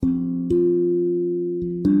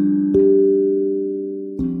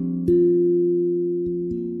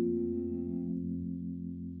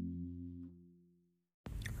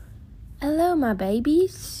my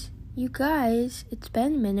babies. You guys, it's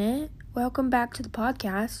been a minute. Welcome back to the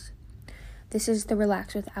podcast. This is the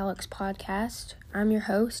Relax with Alex podcast. I'm your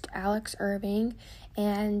host, Alex Irving,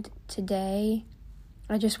 and today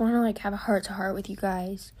I just want to have a heart-to-heart with you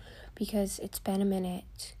guys because it's been a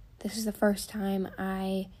minute. This is the first time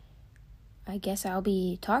I guess I'll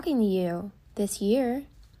be talking to you this year.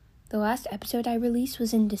 The last episode I released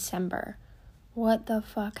was in December. What the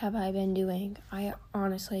fuck have I been doing?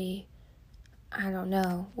 I don't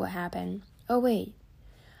know what happened. Oh, wait.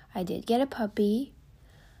 I did get a puppy.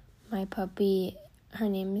 My puppy, her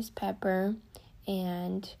name is Pepper,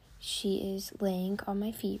 and she is laying on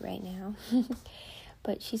my feet right now.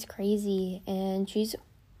 But she's crazy, and she's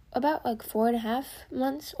about 4.5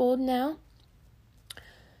 months old now.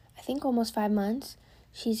 I think almost 5 months.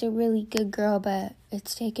 She's a really good girl, but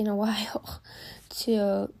it's taken a while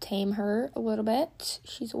to tame her a little bit.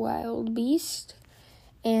 She's a wild beast.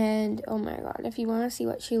 And, oh my god, if you want to see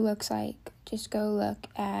what she looks like, just go look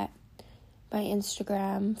at my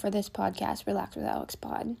Instagram for this podcast, Relax with Alex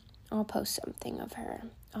Pod. I'll post something of her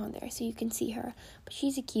on there so you can see her. But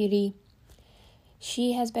she's a cutie.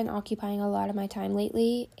 She has been occupying a lot of my time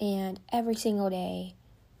lately, and every single day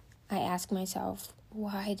I ask myself,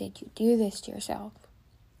 why did you do this to yourself?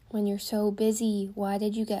 When you're so busy, why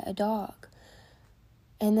did you get a dog?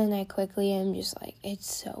 And then I quickly am just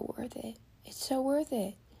it's so worth it. It's so worth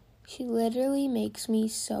it. She literally makes me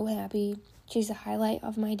so happy. She's the highlight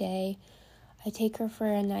of my day. I take her for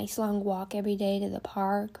a nice long walk every day to the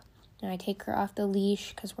park. And I take her off the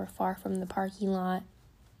leash because we're far from the parking lot.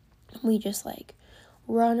 We just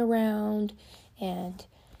run around and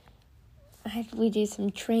we do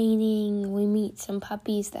some training. We meet some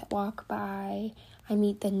puppies that walk by. I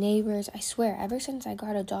meet the neighbors. I swear, ever since I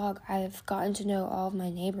got a dog, I've gotten to know all of my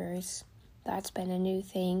neighbors. That's been a new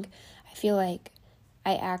thing. I feel like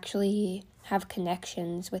I actually have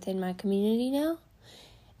connections within my community now,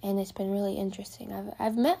 and it's been really interesting.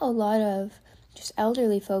 I've met a lot of just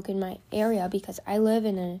elderly folk in my area because I live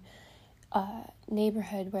in a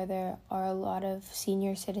neighborhood where there are a lot of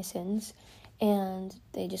senior citizens, and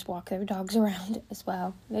they just walk their dogs around as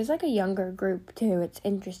well. There's a younger group too. It's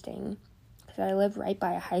interesting because I live right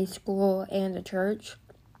by a high school and a church.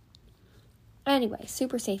 Anyway,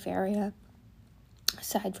 super safe area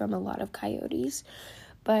aside from a lot of coyotes.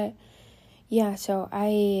 But yeah, so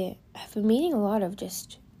I have been meeting a lot of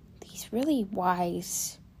just these really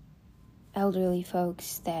wise elderly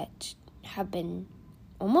folks that have been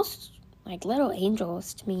almost like little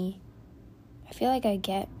angels to me. I feel like I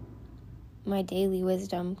get my daily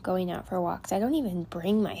wisdom going out for walks. I don't even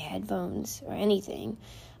bring my headphones or anything.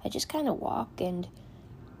 I just kind of walk and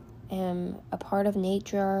am a part of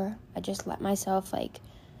nature. I just let myself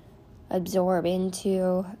absorb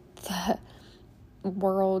into the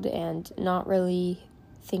world and not really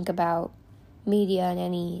think about media in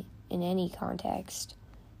any context,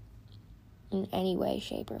 in any way,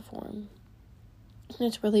 shape, or form. And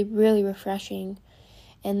it's really, really refreshing.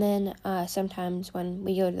 And then sometimes when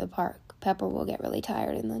we go to the park, Pepper will get really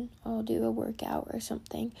tired and then I'll do a workout or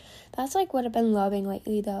something. That's what I've been loving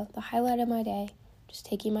lately, though. The highlight of my day, just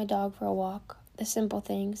taking my dog for a walk, the simple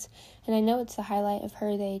things. And I know it's the highlight of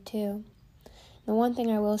her day, too. The one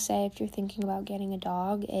thing I will say if you're thinking about getting a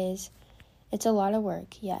dog is it's a lot of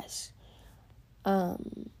work, yes. But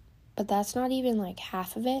that's not even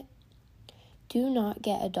half of it. Do not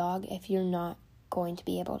get a dog if you're not going to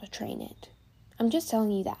be able to train it. I'm just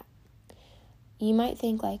telling you that. You might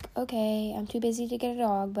think okay, I'm too busy to get a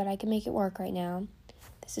dog, but I can make it work right now.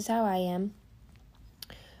 This is how I am.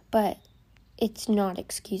 But it's not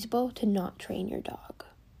excusable to not train your dog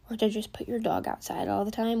or to just put your dog outside all the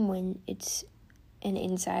time when it's an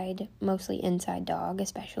mostly inside dog,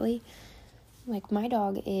 especially. My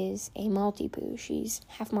dog is a Maltipoo. She's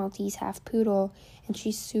half Maltese, half Poodle, and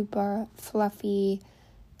she's super fluffy.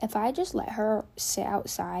 If I just let her sit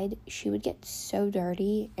outside, she would get so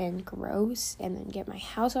dirty and gross, and then get my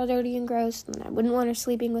house all dirty and gross, and I wouldn't want her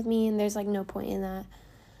sleeping with me, and there's no point in that.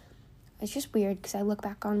 It's just weird, because I look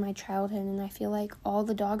back on my childhood, and I feel all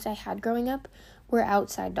the dogs I had growing up were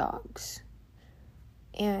outside dogs,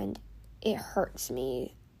 and it hurts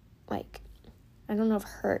me, I don't know if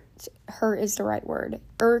hurt is the right word,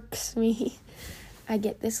 irks me. I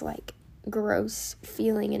get this, gross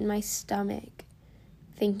feeling in my stomach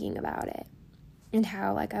thinking about it, and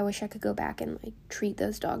how, I wish I could go back and, treat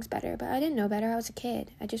those dogs better, but I didn't know better. I was a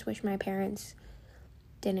kid. I just wish my parents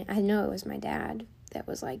didn't. I know it was my dad that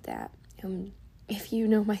was like that. If you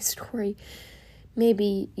know my story,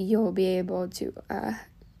 maybe you'll be able to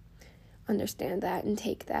understand that and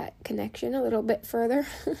take that connection a little bit further.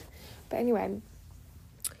 But anyway,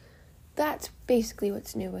 that's basically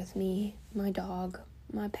what's new with me, my dog,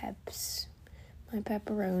 my Peps, my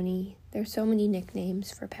Pepperoni. There's so many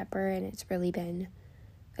nicknames for Pepper, and it's really been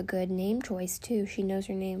a good name choice too. She knows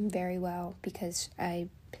her name very well because I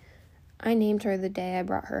named her the day I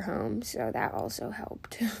brought her home, so that also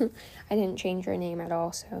helped. I didn't change her name at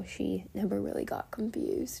all, so she never really got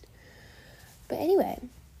confused. But anyway,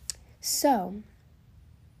 so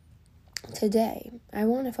today I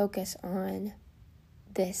want to focus on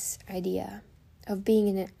this idea of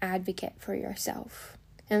being an advocate for yourself.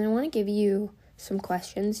 And I want to give you some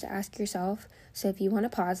questions to ask yourself. So if you want to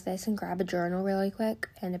pause this and grab a journal really quick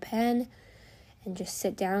and a pen and just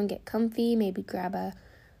sit down, get comfy, maybe grab a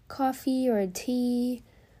coffee or a tea,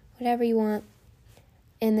 whatever you want,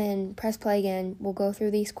 and then press play again. We'll go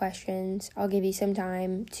through these questions. I'll give you some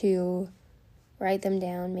time to write them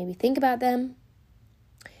down, maybe think about them,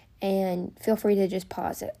 and feel free to just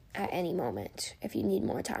pause it at any moment if you need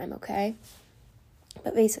more time, okay?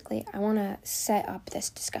 But basically, I want to set up this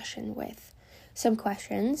discussion with some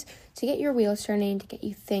questions to get your wheels turning, to get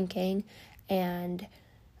you thinking, and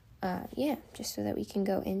just so that we can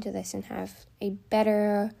go into this and have a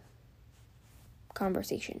better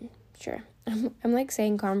conversation. Sure. I'm like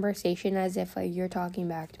saying conversation as if like you're talking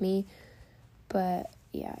back to me, but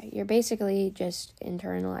yeah, you're basically just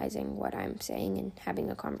internalizing what I'm saying and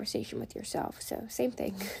having a conversation with yourself. So same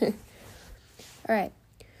thing. All right.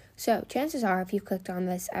 So chances are if you clicked on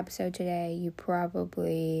this episode today, you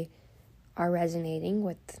probably are resonating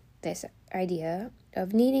with this idea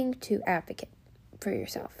of needing to advocate for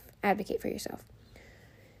yourself.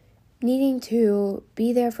 Needing to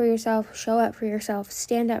be there for yourself, show up for yourself,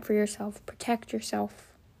 stand up for yourself, protect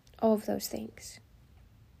yourself, all of those things.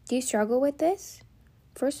 Do you struggle with this?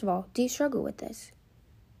 First of all, do you struggle with this?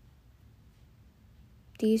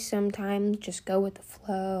 Do you sometimes just go with the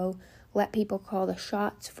flow, let people call the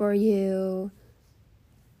shots for you?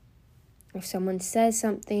 If someone says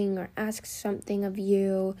something or asks something of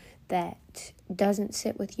you that doesn't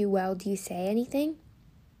sit with you well, do you say anything?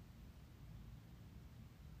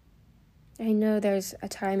 I know there's a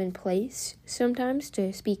time and place sometimes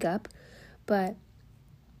to speak up, but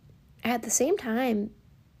at the same time,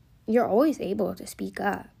 you're always able to speak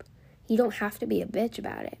up. You don't have to be a bitch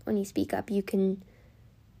about it. When you speak up, you can,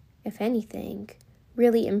 if anything,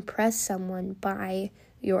 really impress someone by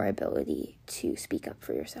your ability to speak up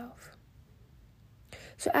for yourself.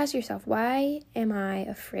 So ask yourself, why am I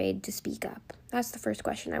afraid to speak up? That's the first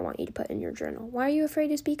question I want you to put in your journal. Why are you afraid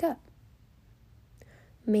to speak up?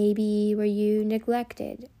 Maybe were you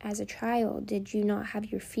neglected as a child? Did you not have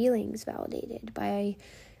your feelings validated by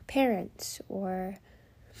parents or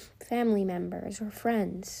family members or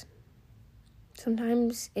friends?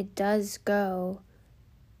 Sometimes it does go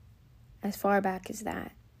as far back as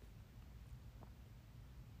that.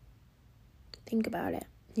 Think about it.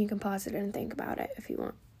 You can pause it and think about it if you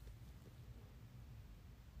want.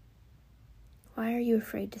 Why are you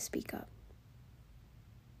afraid to speak up?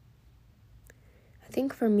 I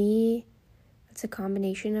think for me, it's a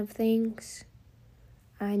combination of things.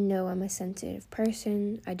 I know I'm a sensitive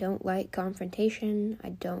person. I don't like confrontation. I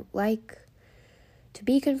don't like to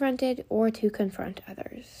be confronted or to confront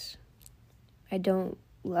others. I don't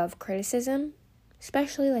love criticism,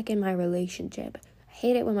 especially like in my relationship. I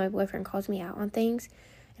hate it when my boyfriend calls me out on things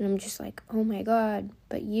and I'm just like, oh my God,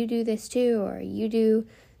 but you do this too, or you do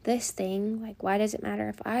this thing. Like, why does it matter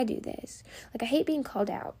if I do this? Like, I hate being called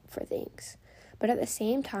out for things. But at the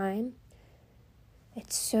same time,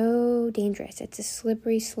 it's so dangerous. It's a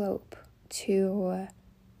slippery slope to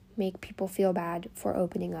make people feel bad for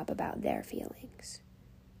opening up about their feelings.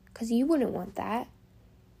 Because you wouldn't want that.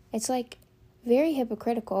 It's like very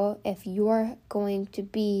hypocritical if you're going to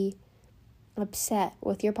be upset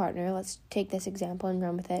with your partner. Let's take this example and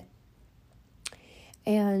run with it.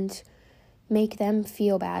 And make them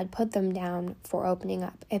feel bad, put them down for opening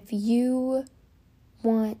up. If you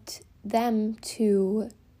want them to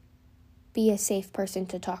be a safe person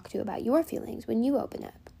to talk to about your feelings when you open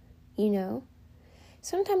up, you know?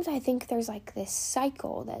 Sometimes I think there's like this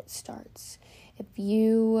cycle that starts. If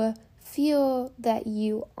you feel that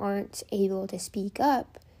you aren't able to speak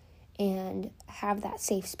up and have that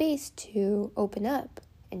safe space to open up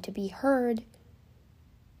and to be heard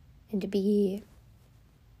and to be,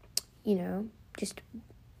 you know, just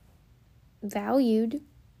valued,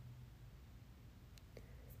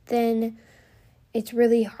 then it's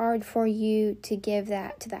really hard for you to give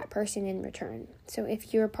that to that person in return. So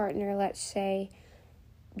if your partner, let's say,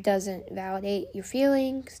 doesn't validate your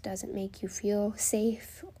feelings, doesn't make you feel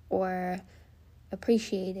safe or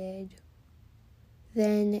appreciated,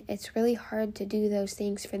 then it's really hard to do those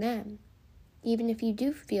things for them. even if you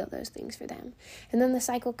do feel those things for them. And then the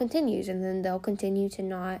cycle continues, and then they'll continue to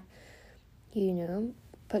not,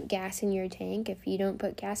 put gas in your tank if you don't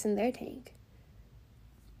put gas in their tank.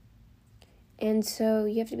 And so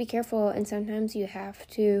you have to be careful, and sometimes you have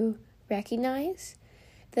to recognize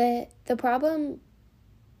that the problem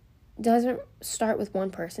doesn't start with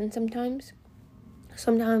one person sometimes.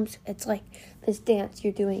 Sometimes it's like this dance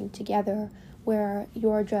you're doing together where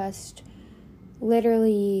you're just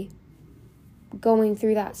literally going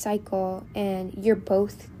through that cycle and you're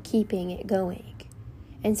both keeping it going.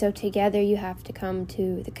 And so together you have to come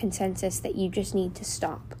to the consensus that you just need to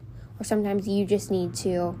stop. Or sometimes you just need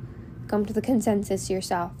to come to the consensus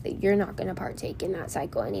yourself that you're not going to partake in that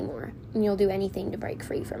cycle anymore, and you'll do anything to break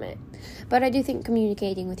free from it. But I do think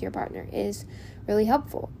communicating with your partner is really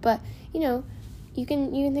helpful. But you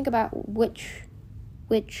can think about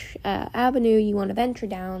which avenue you want to venture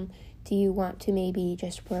down. Do you want to maybe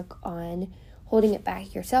just work on holding it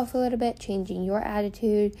back yourself a little bit, changing your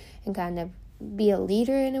attitude, and kind of be a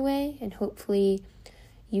leader in a way, and hopefully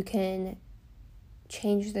you can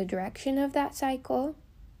change the direction of that cycle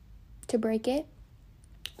to break it?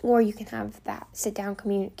 Or you can have that sit-down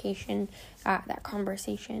communication, that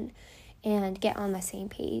conversation, and get on the same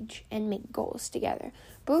page and make goals together.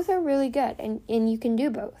 Both are really good, and you can do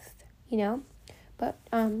both, But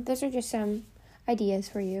those are just some ideas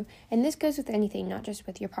for you. And this goes with anything, not just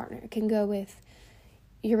with your partner. It can go with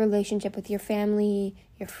your relationship with your family,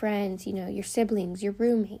 your friends, your siblings, your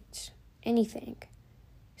roommates, anything.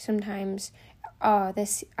 Sometimes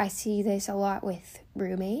I see this a lot with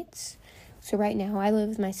roommates. So right now I live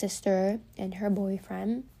with my sister and her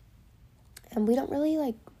boyfriend, and we don't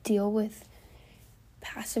really deal with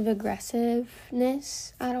passive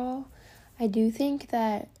aggressiveness at all. I do think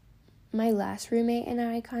that my last roommate and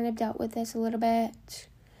I kind of dealt with this a little bit,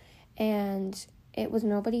 and it was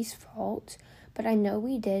nobody's fault, but I know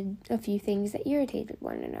we did a few things that irritated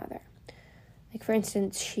one another. Like, for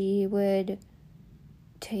instance, she would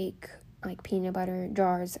take peanut butter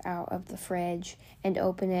jars out of the fridge and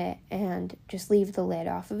open it and just leave the lid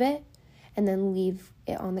off of it, and then leave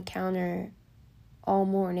it on the counter all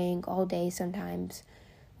morning, all day sometimes,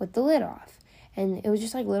 with the lid off. And it was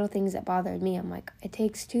just little things that bothered me. I'm like, it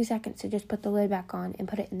takes 2 seconds to just put the lid back on and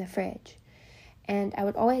put it in the fridge. And I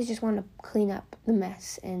would always just want to clean up the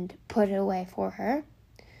mess and put it away for her.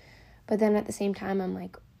 But then at the same time, I'm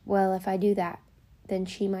like, well, if I do that, then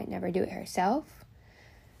she might never do it herself.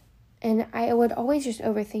 And I would always just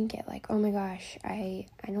overthink it, oh my gosh, I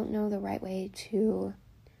don't know the right way to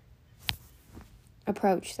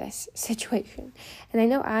approach this situation. And I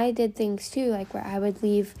know I did things too, where I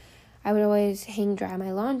would always hang dry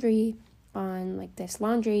my laundry on this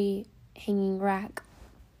laundry hanging rack.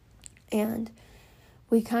 And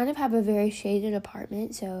we kind of have a very shaded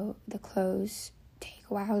apartment, so the clothes take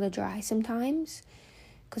a while to dry sometimes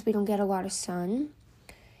because we don't get a lot of sun.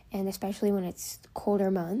 And especially when it's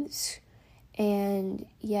colder months. And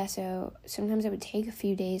so sometimes it would take a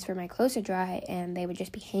few days for my clothes to dry, and they would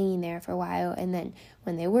just be hanging there for a while. And then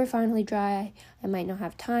when they were finally dry, I might not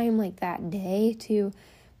have time that day to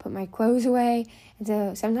put my clothes away. And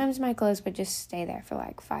so sometimes my clothes would just stay there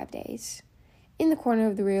for 5 days in the corner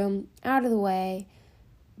of the room, out of the way,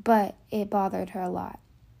 but it bothered her a lot.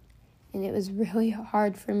 And it was really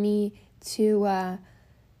hard for me to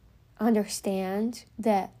understand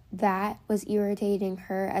that was irritating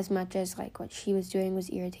her as much as what she was doing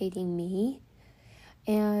was irritating me.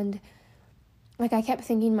 And I kept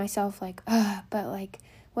thinking to myself but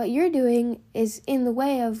what you're doing is in the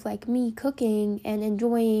way of me cooking and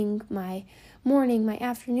enjoying my morning, my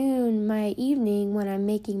afternoon, my evening when I'm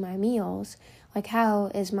making my meals.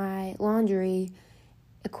 How is my laundry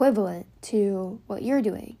equivalent to what you're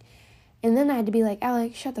doing? And then I had to be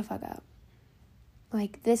Alex, shut the fuck up.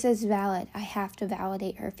 This is valid. I have to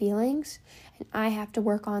validate her feelings, and I have to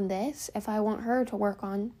work on this if I want her to work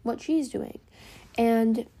on what she's doing.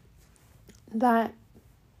 And that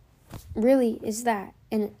really is that.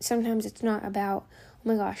 And sometimes it's not about, oh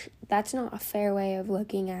my gosh, that's not a fair way of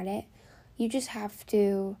looking at it. You just have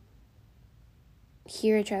to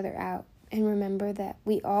hear each other out and remember that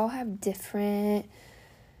we all have different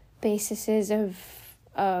bases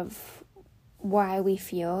of why we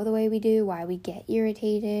feel the way we do, why we get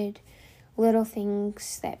irritated. Little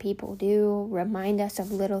things that people do remind us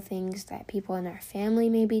of little things that people in our family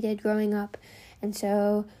maybe did growing up. And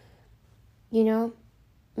so,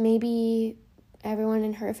 maybe everyone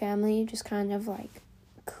in her family just kind of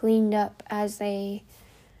cleaned up as they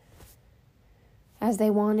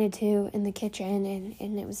wanted to in the kitchen,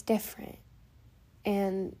 and it was different.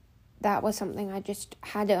 And that was something I just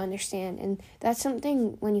had to understand. And that's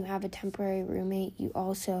something when you have a temporary roommate, you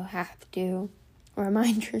also have to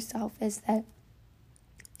remind yourself, is that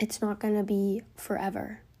it's not going to be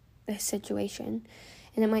forever, this situation.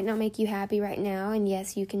 And it might not make you happy right now. And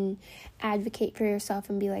yes, you can advocate for yourself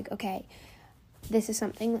and be like, okay, this is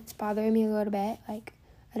something that's bothering me a little bit. Like,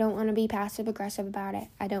 I don't want to be passive aggressive about it.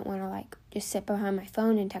 I don't want to like just sit behind my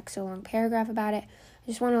phone and text a long paragraph about it. I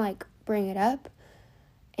just want to like bring it up.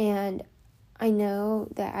 And I know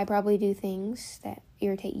that I probably do things that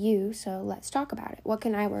irritate you, so let's talk about it. What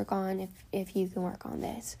can I work on if you can work on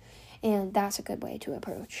this? And that's a good way to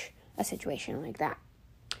approach a situation like that.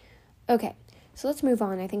 Okay, so let's move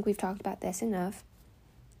on. I think we've talked about this enough.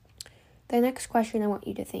 The next question I want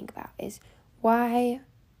you to think about is, why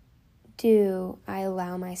do I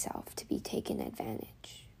allow myself to be taken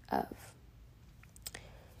advantage of?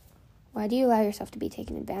 Why do you allow yourself to be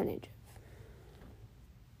taken advantage of?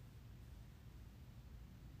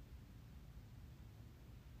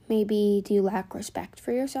 Maybe do you lack respect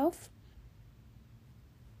for yourself?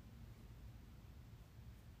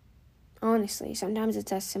 Honestly, sometimes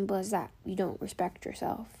it's as simple as that. You don't respect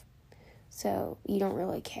yourself. So you don't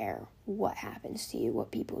really care what happens to you,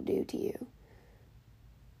 what people do to you.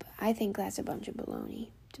 But I think that's a bunch of baloney,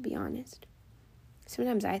 to be honest.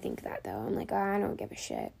 Sometimes I think that, though. I'm like, I don't give a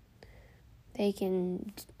shit. They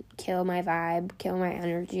can kill my vibe, kill my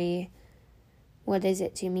energy. What is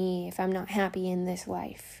it to me if I'm not happy in this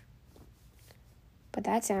life? But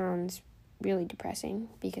that sounds really depressing,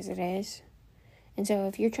 because it is. And so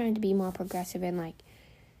if you're trying to be more progressive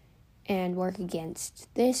and work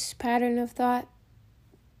against this pattern of thought,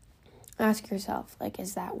 ask yourself,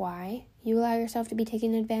 is that why you allow yourself to be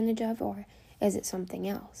taken advantage of, or is it something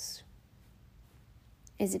else?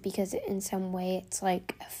 Is it because in some way it's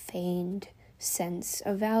like a feigned sense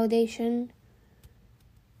of validation?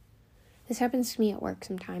 This happens to me at work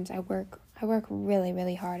sometimes. I work really,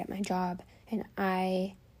 really hard at my job, and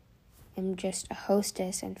I am just a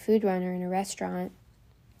hostess and food runner in a restaurant.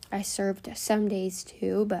 I served some days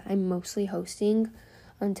too, but I'm mostly hosting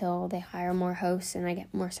until they hire more hosts and I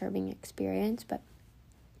get more serving experience. But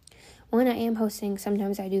when I am hosting,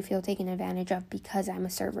 sometimes I do feel taken advantage of because I'm a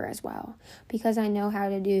server as well. Because I know how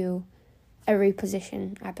to do every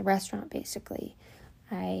position at the restaurant, basically.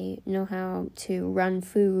 I know how to run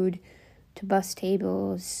food, to bus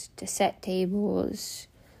tables, to set tables,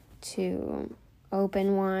 to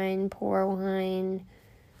open wine, pour wine,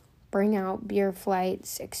 bring out beer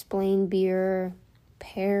flights, explain beer,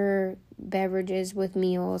 pair beverages with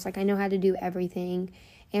meals. I know how to do everything,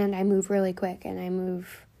 and I move really quick, and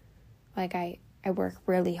I work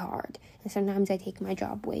really hard. And sometimes I take my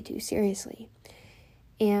job way too seriously.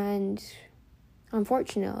 And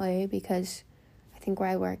unfortunately, because I think where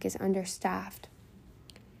I work is understaffed,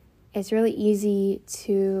 it's really easy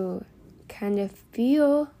to kind of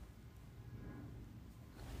feel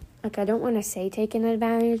I don't want to say taken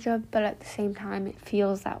advantage of, but at the same time, it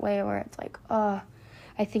feels that way, where it's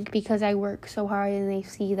I think because I work so hard and they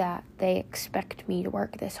see that, they expect me to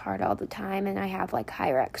work this hard all the time, and I have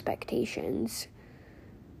higher expectations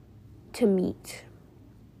to meet.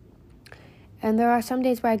 And there are some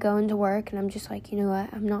days where I go into work and I'm just you know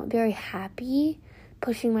what, I'm not very happy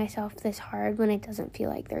pushing myself this hard when it doesn't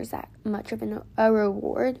feel like there's that much of a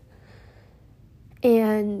reward.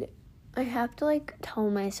 And I have to tell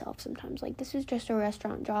myself sometimes this is just a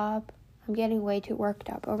restaurant job. I'm getting way too worked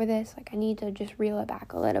up over this. I need to just reel it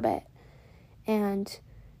back a little bit and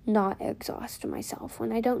not exhaust myself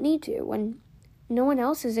when I don't need to, when no one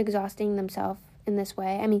else is exhausting themselves in this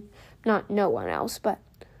way. I mean, not no one else, but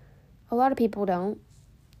a lot of people don't.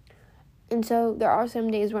 And so there are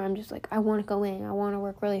some days where I'm just I want to go in. I want to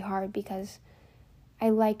work really hard because I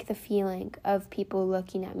like the feeling of people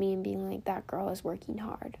looking at me and being that girl is working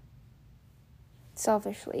hard.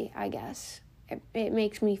 Selfishly, I guess. It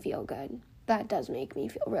makes me feel good. That does make me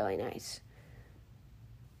feel really nice.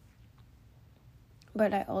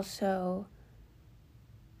 But I also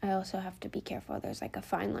have to be careful. There's a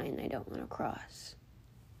fine line I don't want to cross.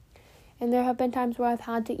 And there have been times where I've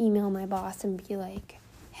had to email my boss and be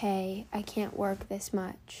hey, I can't work this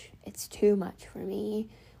much. It's too much for me.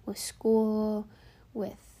 With school,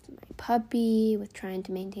 with my puppy, with trying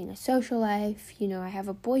to maintain a social life. I have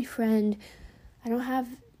a boyfriend. I don't have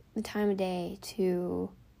the time of day to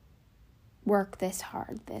work this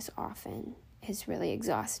hard this often. It's really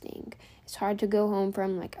exhausting. It's hard to go home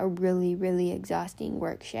from a really, really exhausting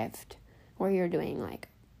work shift where you're doing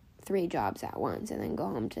 3 jobs at once and then go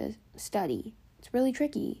home to study. It's really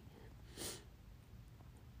tricky.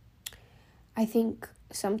 I think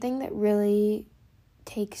something that really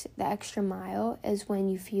takes the extra mile is when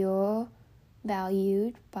you feel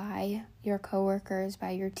valued by your coworkers,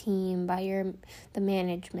 by your team, by the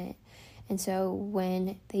management. And so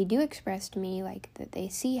when they do express to me like that they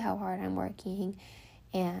see how hard I'm working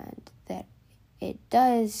and that it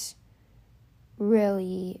does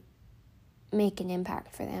really make an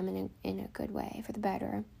impact for them in a good way, for the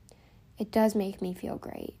better, it does make me feel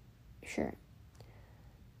great, sure.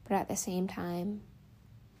 But at the same time,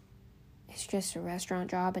 it's just a restaurant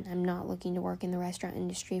job, and I'm not looking to work in the restaurant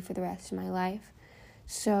industry for the rest of my life.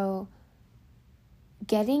 So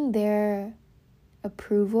getting their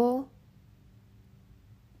approval,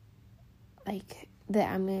 like that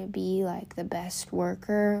I'm going to be like the best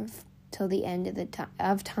worker till the end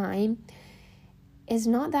of time, is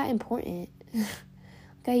not that important. Like,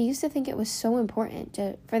 I used to think it was so important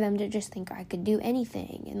for them to just think I could do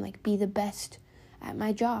anything and like be the best at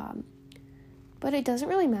my job. But it doesn't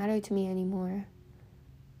really matter to me anymore,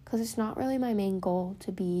 because it's not really my main goal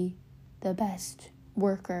to be the best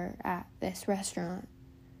worker at this restaurant.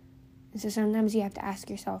 And so sometimes you have to ask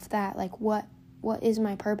yourself that, like, what is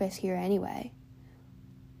my purpose here anyway?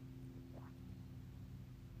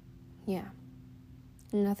 Yeah.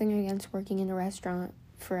 Nothing against working in a restaurant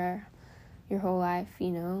for your whole life, you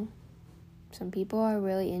know. Some people are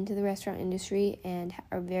really into the restaurant industry and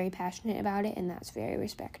are very passionate about it, and that's very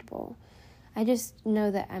respectable. I just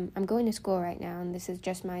know that I'm going to school right now, and this is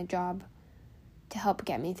just my job to help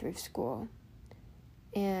get me through school.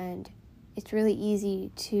 And it's really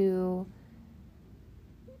easy to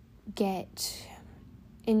get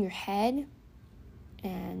in your head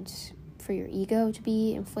and for your ego to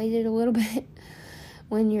be inflated a little bit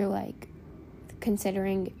when you're like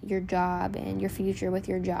considering your job and your future with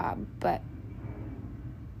your job. But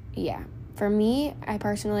yeah, for me, I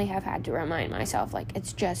personally have had to remind myself, like,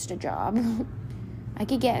 it's just a job. I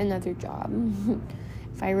could get another job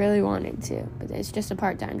if I really wanted to, but it's just a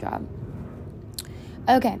part-time job.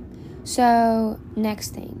 Okay, so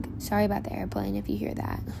next thing. Sorry about the airplane if you hear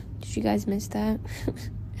that. Did you guys miss that?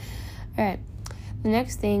 All right, the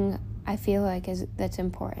next thing I feel like that's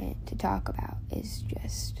important to talk about is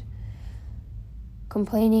just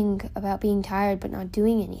complaining about being tired but not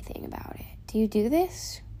doing anything about it. Do you do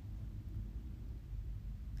this?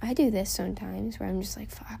 I do this sometimes where I'm just like,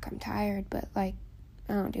 fuck, I'm tired, but like,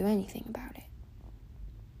 I don't do anything about it.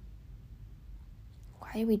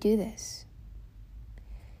 Why do we do this?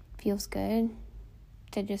 It feels good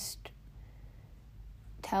to just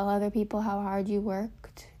tell other people how hard you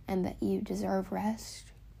worked and that you deserve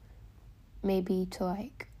rest. Maybe to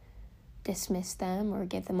like dismiss them or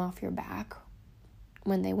get them off your back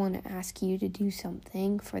when they want to ask you to do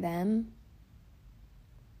something for them.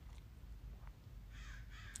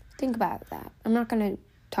 Think about that. I'm not going to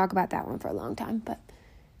talk about that one for a long time, but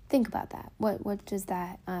think about that. What does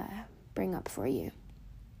that bring up for you?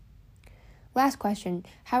 Last question.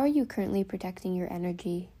 How are you currently protecting your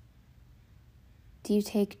energy? Do you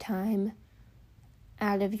take time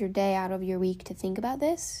out of your day, out of your week to think about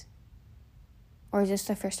this? Or is this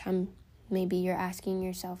the first time maybe you're asking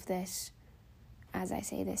yourself this as I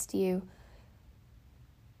say this to you?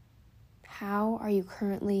 How are you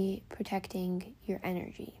currently protecting your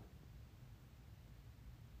energy?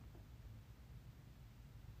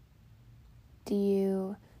 Do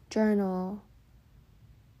you journal?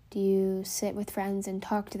 Do you sit with friends and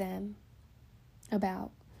talk to them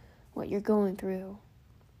about what you're going through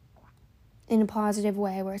in a positive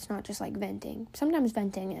way where it's not just like venting? Sometimes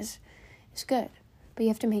venting is good, but you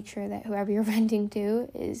have to make sure that whoever you're venting to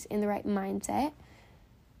is in the right mindset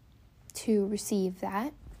to receive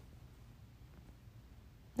that.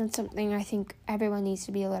 That's something I think everyone needs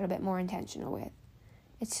to be a little bit more intentional with.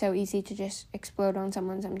 It's so easy to just explode on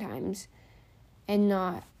someone sometimes and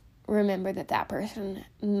not remember that that person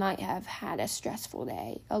might have had a stressful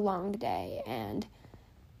day, a long day, and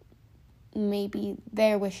maybe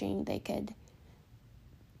they're wishing they could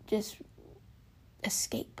just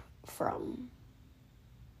escape from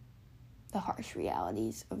the harsh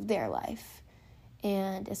realities of their life.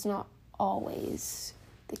 And it's not always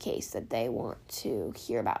the case that they want to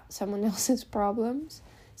hear about someone else's problems.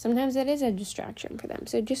 Sometimes it is a distraction for them.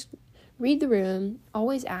 So just read the room,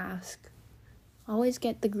 always ask, always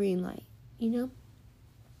get the green light, you know?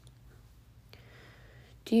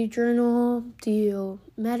 Do you journal? Do you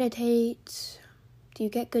meditate? Do you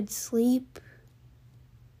get good sleep?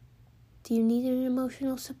 Do you need an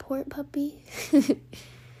emotional support puppy?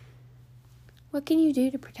 What can you do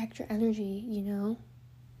to protect your energy, you know?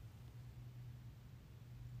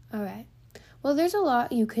 All right. Well, there's a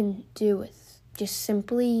lot you can do with just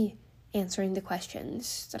simply answering the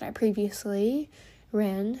questions that I previously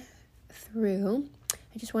ran through.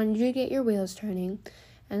 I just wanted you to get your wheels turning.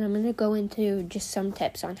 And I'm going to go into just some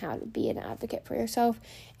tips on how to be an advocate for yourself.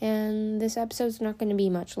 And this episode's not going to be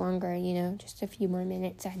much longer, just a few more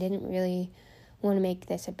minutes. I didn't really want to make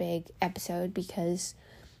this a big episode because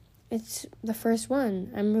it's the first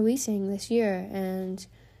one I'm releasing this year. And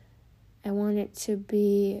I want it to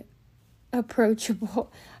be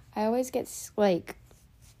approachable. I always get,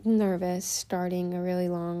 nervous starting a really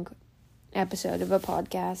long episode of a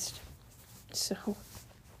podcast. So,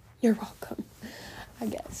 you're welcome, I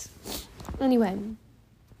guess. Anyway,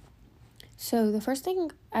 so the first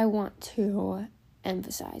thing I want to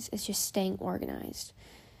emphasize is just staying organized.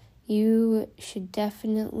 You should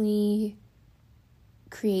definitely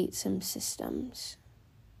create some systems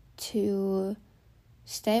to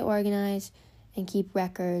stay organized and keep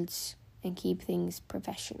records and keep things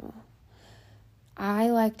professional. I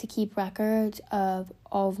like to keep records of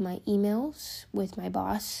all of my emails with my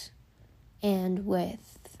boss and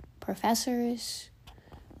with professors,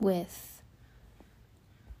 with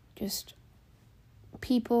just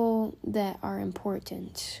people that are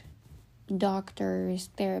important, doctors,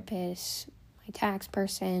 therapists, my tax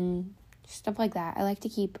person, stuff like that. I like to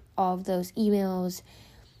keep all of those emails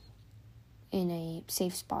in a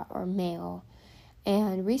safe spot or mail.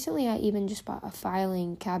 And recently I even just bought a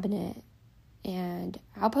filing cabinet, and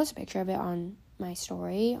I'll post a picture of it on my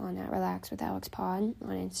story on @RelaxWithAlexPod on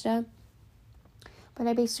Insta. But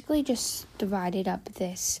I basically just divided up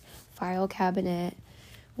this file cabinet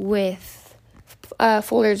with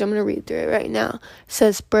folders. I'm going to read through it right now. It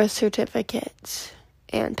says birth certificates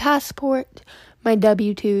and passport, my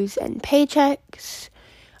W-2s and paychecks,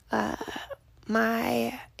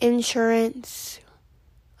 my insurance,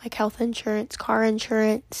 like health insurance, car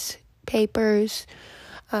insurance, papers,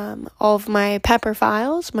 all of my Pepper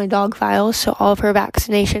files, my dog files, so all of her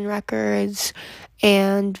vaccination records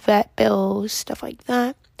and vet bills, stuff like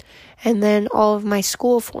that. And then all of my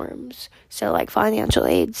school forms, so like financial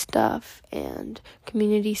aid stuff and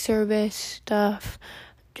community service stuff,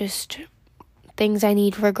 just things I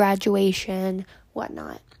need for graduation,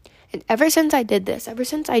 whatnot. And ever since I did this, ever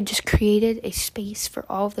since I just created a space for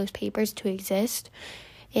all of those papers to exist,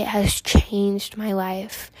 it has changed my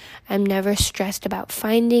life. I'm never stressed about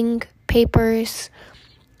finding papers.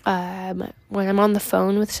 When I'm on the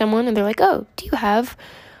phone with someone and they're like, oh, do you have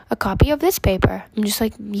a copy of this paper? I'm just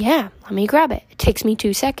like, yeah, let me grab it. It takes me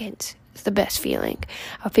 2 seconds. It's the best feeling.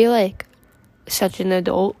 I feel like such an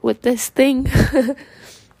adult with this thing.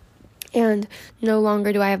 And no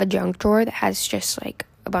longer do I have a junk drawer that has just like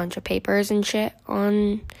a bunch of papers and shit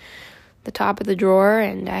on the top of the drawer,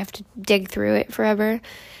 and I have to dig through it forever.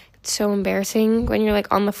 It's so embarrassing when you're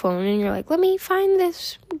like on the phone and you're like, let me find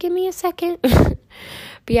this, give me a second. But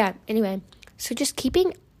yeah, anyway, so just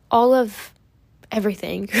keeping all of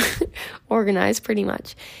everything organized pretty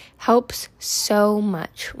much helps so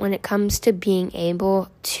much when it comes to being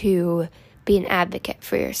able to be an advocate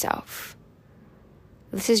for yourself.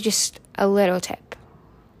 This is just a little tip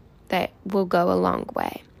that will go a long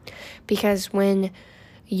way, because when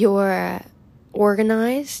you're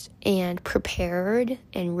organized and prepared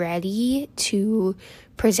and ready to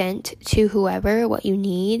present to whoever what you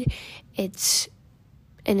need, it's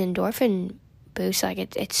an endorphin boost. Like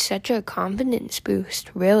it's such a confidence boost,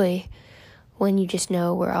 really, when you just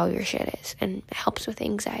know where all your shit is, and it helps with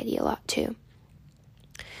anxiety a lot too.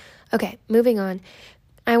 Okay, moving on.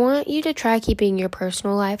 I want you to try keeping your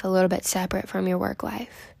personal life a little bit separate from your work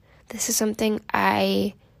life. This is something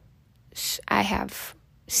I have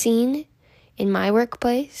seen in my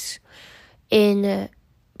workplace,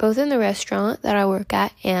 both in the restaurant that I work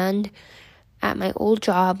at and at my old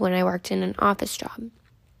job when I worked in an office job.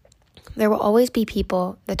 There will always be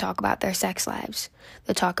people that talk about their sex lives,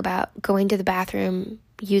 that talk about going to the bathroom,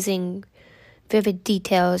 using vivid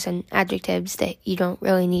details and adjectives that you don't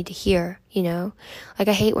really need to hear, Like,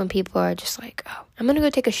 I hate when people are just like, oh, I'm going to go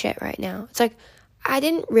take a shit right now. It's like, I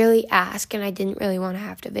didn't really ask, and I didn't really want to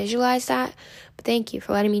have to visualize that, but thank you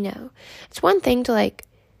for letting me know. It's one thing to,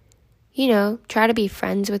 try to be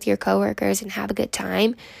friends with your coworkers and have a good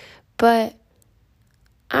time, but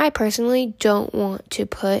I personally don't want to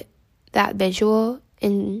put that visual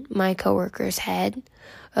in my coworker's head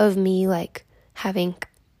of me, having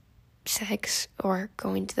sex or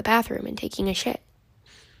going to the bathroom and taking a shit.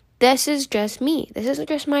 This is just me. This is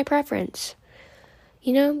just my preference.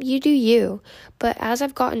 You do you. But as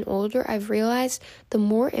I've gotten older, I've realized the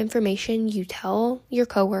more information you tell your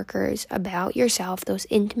coworkers about yourself, those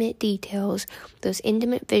intimate details, those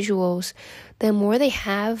intimate visuals, the more they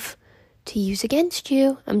have to use against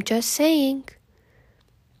you. I'm just saying.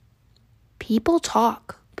 People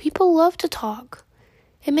talk. People love to talk.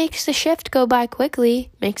 it makes the shift go by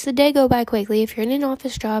quickly, makes the day go by quickly. If you're in an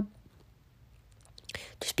office job,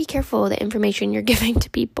 just be careful of the information you're giving to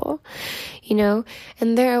people,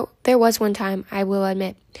 And there was one time, I will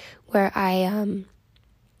admit, where I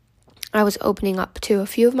was opening up to a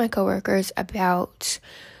few of my coworkers about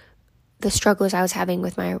the struggles I was having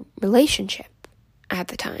with my relationship at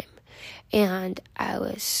the time. And I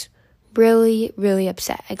was really, really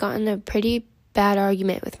upset. I got in a pretty bad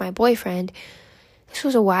argument with my boyfriend. This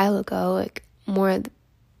was a while ago, like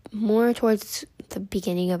more towards the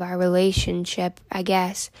beginning of our relationship, I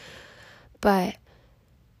guess. But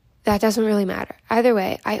that doesn't really matter. Either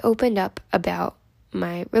way, I opened up about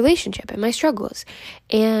my relationship and my struggles.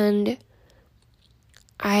 And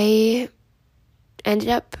I ended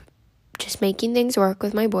up just making things work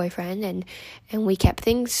with my boyfriend, and we kept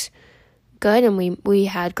things good, and we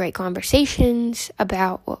had great conversations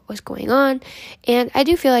about what was going on. And I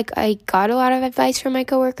do feel like I got a lot of advice from my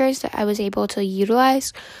coworkers that I was able to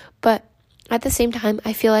utilize, but at the same time,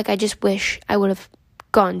 I feel like I just wish I would have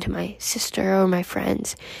gone to my sister or my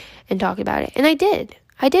friends and talked about it. And I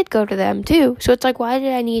did go to them too. So it's like, why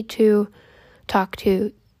did I need to talk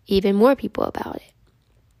to even more people about it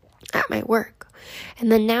at my work?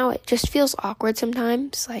 And then now it just feels awkward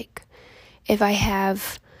sometimes. Like, if I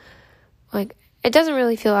have, like, it doesn't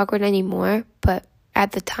really feel awkward anymore, but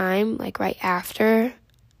at the time, like right after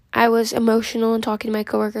I was emotional and talking to my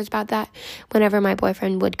coworkers about that, whenever my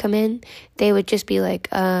boyfriend would come in, they would just be like,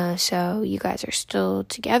 so you guys are still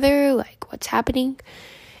together? Like, what's happening?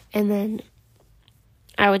 And then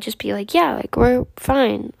I would just be like, yeah, like, we're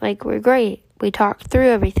fine. Like, we're great. We talked through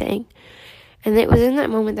everything. And it was in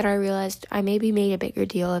that moment that I realized I maybe made a bigger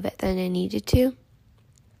deal of it than I needed to.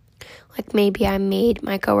 Like, maybe I made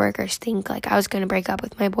my coworkers think like I was going to break up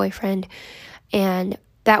with my boyfriend, and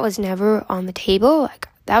that was never on the table. Like,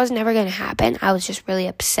 that was never going to happen. I was just really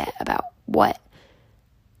upset about what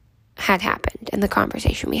had happened and the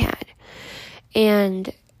conversation we had.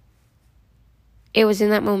 And it was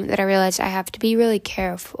in that moment that I realized I have to be really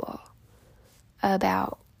careful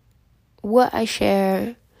about what I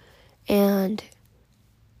share, and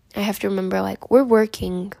I have to remember, like, we're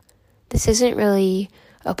working. This isn't really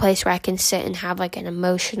a place where I can sit and have like an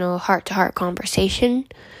emotional heart-to-heart conversation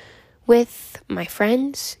with my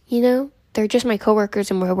friends, They're just my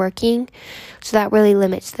coworkers and we're working. So that really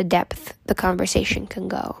limits the depth the conversation can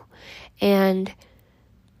go. And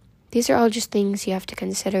these are all just things you have to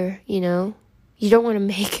consider, You don't want to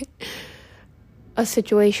make a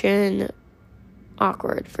situation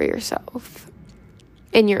awkward for yourself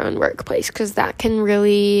in your own workplace, because that can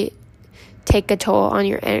really take a toll on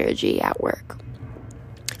your energy at work.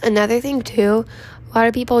 Another thing too, a lot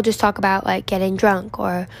of people just talk about like getting drunk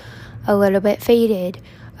or a little bit faded,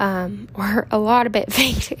 or a lot of bit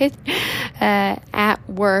faded at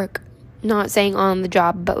work. Not saying on the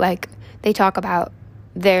job, but like they talk about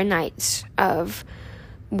their nights of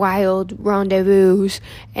wild rendezvous,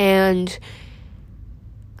 and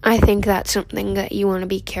I think that's something that you want to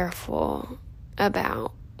be careful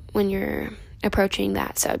about when you're approaching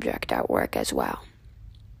that subject at work as well.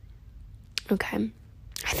 Okay.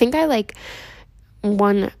 I think I like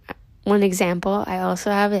one example I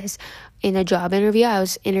also have is in a job interview. I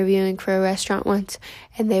was interviewing for a restaurant once,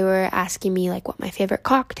 and they were asking me like what my favorite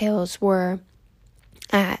cocktails were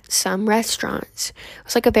at some restaurants. It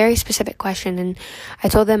was like a very specific question, and I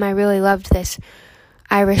told them I really loved this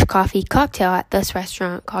Irish coffee cocktail at this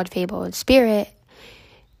restaurant called Fable and Spirit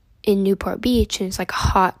in Newport Beach, and it's like a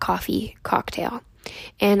hot coffee cocktail.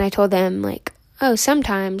 And I told them like, oh,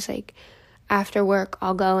 sometimes like after work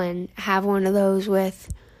I'll go and have one of those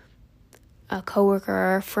with a coworker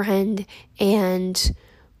or a friend, and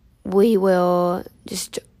we will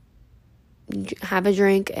just have a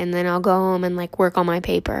drink, and then I'll go home and like work on my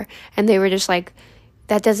paper. And they were just like,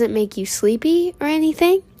 that doesn't make you sleepy or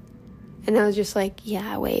anything? And I was just like,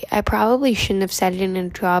 yeah, wait, I probably shouldn't have said it in a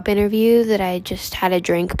job interview that I just had a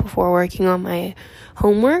drink before working on my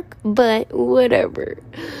homework, but whatever.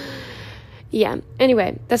 Yeah,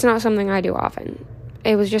 anyway, that's not something I do often.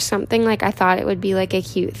 It was just something like I thought it would be like a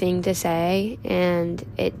cute thing to say, and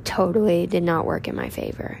it totally did not work in my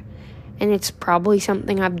favor. And it's probably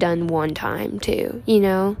something I've done one time too,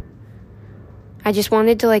 I just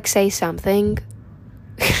wanted to like say something.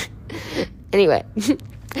 Anyway.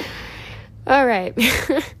 All right.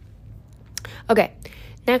 Okay,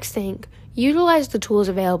 next thing, utilize the tools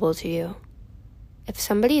available to you. If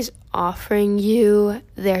somebody's offering you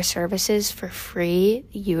their services for free,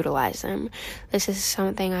 utilize them. This is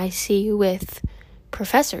something I see with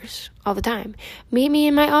professors all the time. Meet me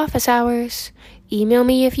in my office hours. Email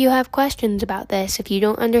me if you have questions about this. If you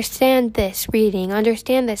don't understand this reading,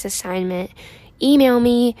 understand this assignment, email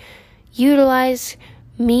me. Utilize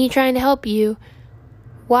me trying to help you.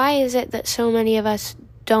 Why is it that so many of us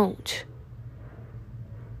don't?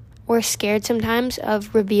 We're scared sometimes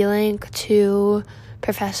of revealing to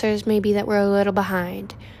professors maybe that we're a little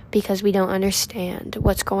behind because we don't understand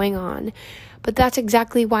what's going on. But that's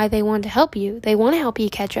exactly why they want to help you. They want to help you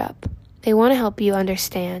catch up. They want to help you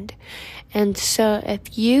understand. And so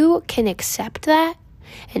if you can accept that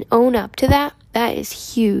and own up to that, that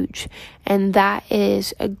is huge. And that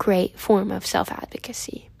is a great form of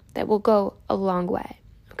self-advocacy that will go a long way.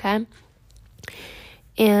 Okay?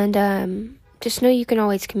 And just know you can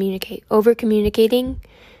always communicate. Over-communicating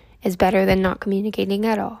is better than not communicating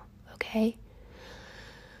at all. Okay?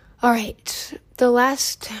 All right. The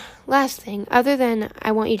last thing, other than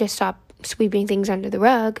I want you to stop sweeping things under the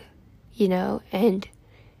rug, and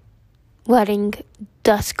letting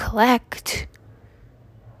dust collect,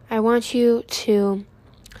 I want you to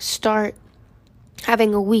start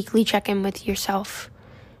having a weekly check-in with yourself.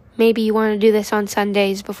 Maybe you want to do this on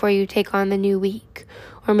Sundays before you take on the new week.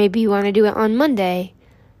 Or maybe you want to do it on Monday,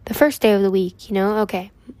 the first day of the week,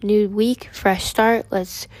 Okay, new week, fresh start.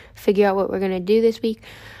 Let's figure out what we're going to do this week.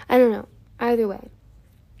 I don't know. Either way,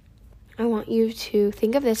 I want you to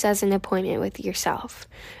think of this as an appointment with yourself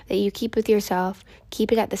that you keep with yourself.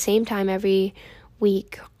 Keep it at the same time every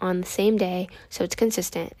week on the same day so it's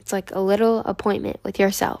consistent. It's like a little appointment with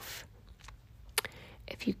yourself.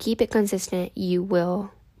 If you keep it consistent, you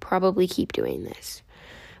will probably keep doing this.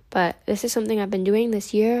 But this is something I've been doing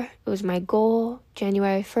this year. It was my goal,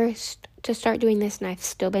 January 1st, to start doing this, and I've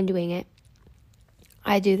still been doing it.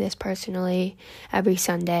 I do this personally every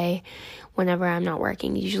Sunday whenever I'm not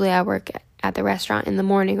working. Usually I work at the restaurant in the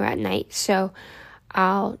morning or at night, so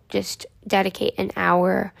I'll just dedicate an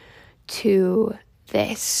hour to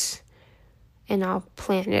this, and I'll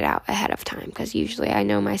plan it out ahead of time because usually I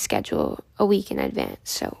know my schedule a week in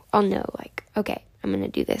advance, so I'll know, okay, I'm going to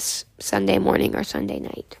do this Sunday morning or Sunday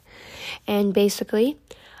night. And basically,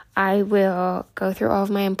 I will go through all of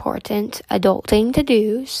my important adulting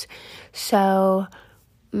to-dos. So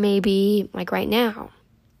maybe, right now,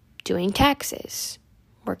 doing taxes,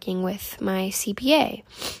 working with my CPA,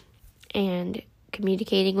 and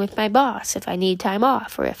communicating with my boss if I need time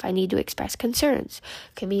off or if I need to express concerns,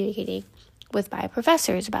 communicating with my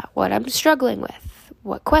professors about what I'm struggling with,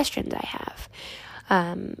 what questions I have.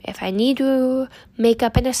 If I need to make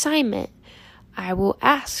up an assignment, I will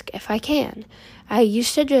ask if I can. I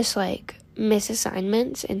used to just miss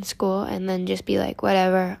assignments in school and then just be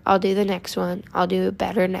whatever, I'll do the next one. I'll do it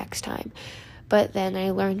better next time. But then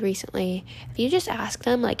I learned recently, if you just ask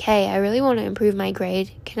them hey, I really want to improve my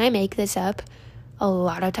grade. Can I make this up? A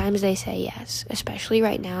lot of times they say yes, especially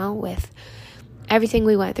right now with everything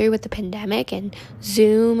we went through with the pandemic and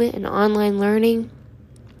Zoom and online learning.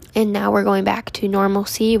 And now we're going back to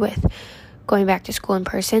normalcy with going back to school in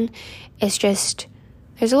person. It's just,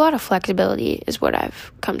 there's a lot of flexibility is what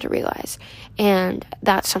I've come to realize. And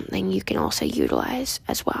that's something you can also utilize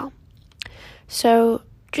as well. So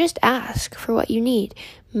just ask for what you need.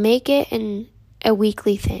 Make it a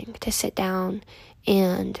weekly thing to sit down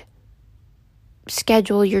and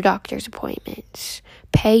schedule your doctor's appointments,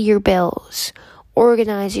 pay your bills,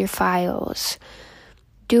 organize your files,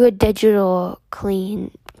 do a digital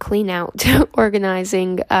clean out,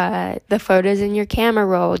 organizing the photos in your camera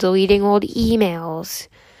roll, deleting old emails,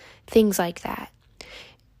 things like that.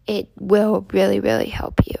 It will really, really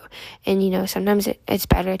help you. And, sometimes it's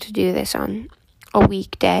better to do this on a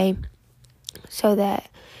weekday so that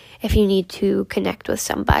if you need to connect with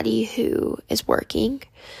somebody who is working,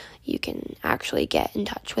 you can actually get in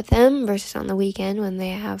touch with them versus on the weekend when they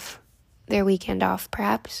have their weekend off,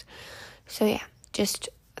 perhaps. So, yeah, just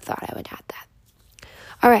thought I would add that.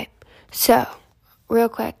 All right, so real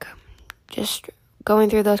quick, just going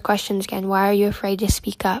through those questions again. Why are you afraid to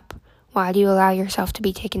speak up? Why do you allow yourself to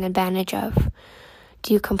be taken advantage of?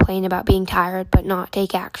 Do you complain about being tired but not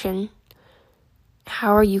take action?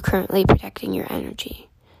 How are you currently protecting your energy?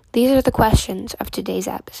 These are the questions of today's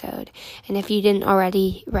episode. And if you didn't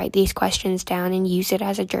already write these questions down and use it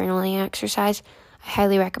as a journaling exercise, I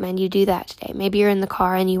highly recommend you do that today. Maybe you're in the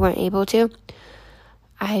car and you weren't able to.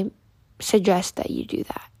 I suggest that you do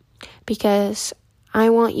that because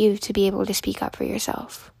I want you to be able to speak up for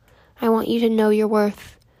yourself. I want you to know your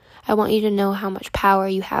worth. I want you to know how much power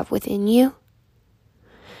you have within you,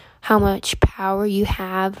 how much power you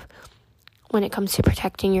have when it comes to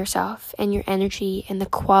protecting yourself and your energy and the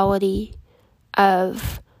quality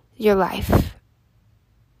of your life.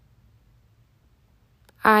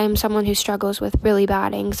 I'm someone who struggles with really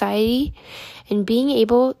bad anxiety, and being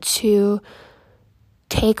able to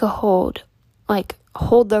take a hold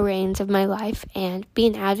the reins of my life and be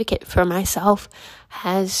an advocate for myself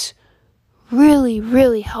has really,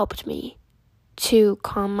 really helped me to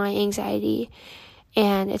calm my anxiety.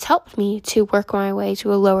 And it's helped me to work my way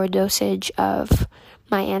to a lower dosage of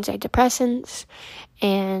my antidepressants,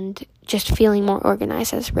 and just feeling more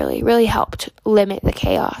organized has really, really helped limit the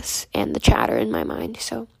chaos and the chatter in my mind.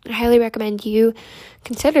 So I highly recommend you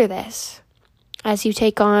consider this as you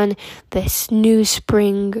take on this new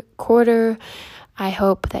spring quarter. I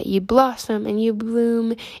hope that you blossom and you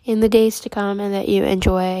bloom in the days to come, and that you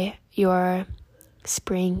enjoy your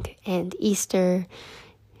spring and Easter,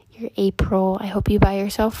 your April. I hope you buy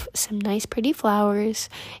yourself some nice, pretty flowers.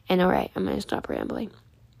 And all right, I'm going to stop rambling.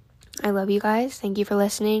 I love you guys. Thank you for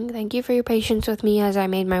listening. Thank you for your patience with me as I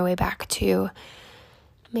made my way back to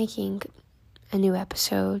making a new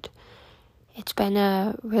episode. It's been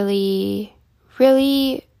a really,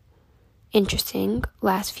 really interesting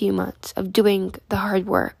last few months of doing the hard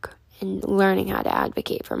work and learning how to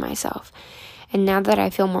advocate for myself. And now that I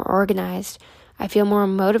feel more organized, I feel more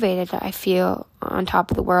motivated, I feel on top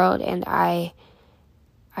of the world, and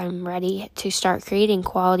I'm ready to start creating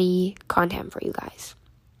quality content for you guys.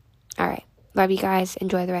 All right. Love you guys.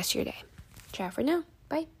 Enjoy the rest of your day. Ciao for now.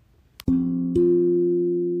 Bye.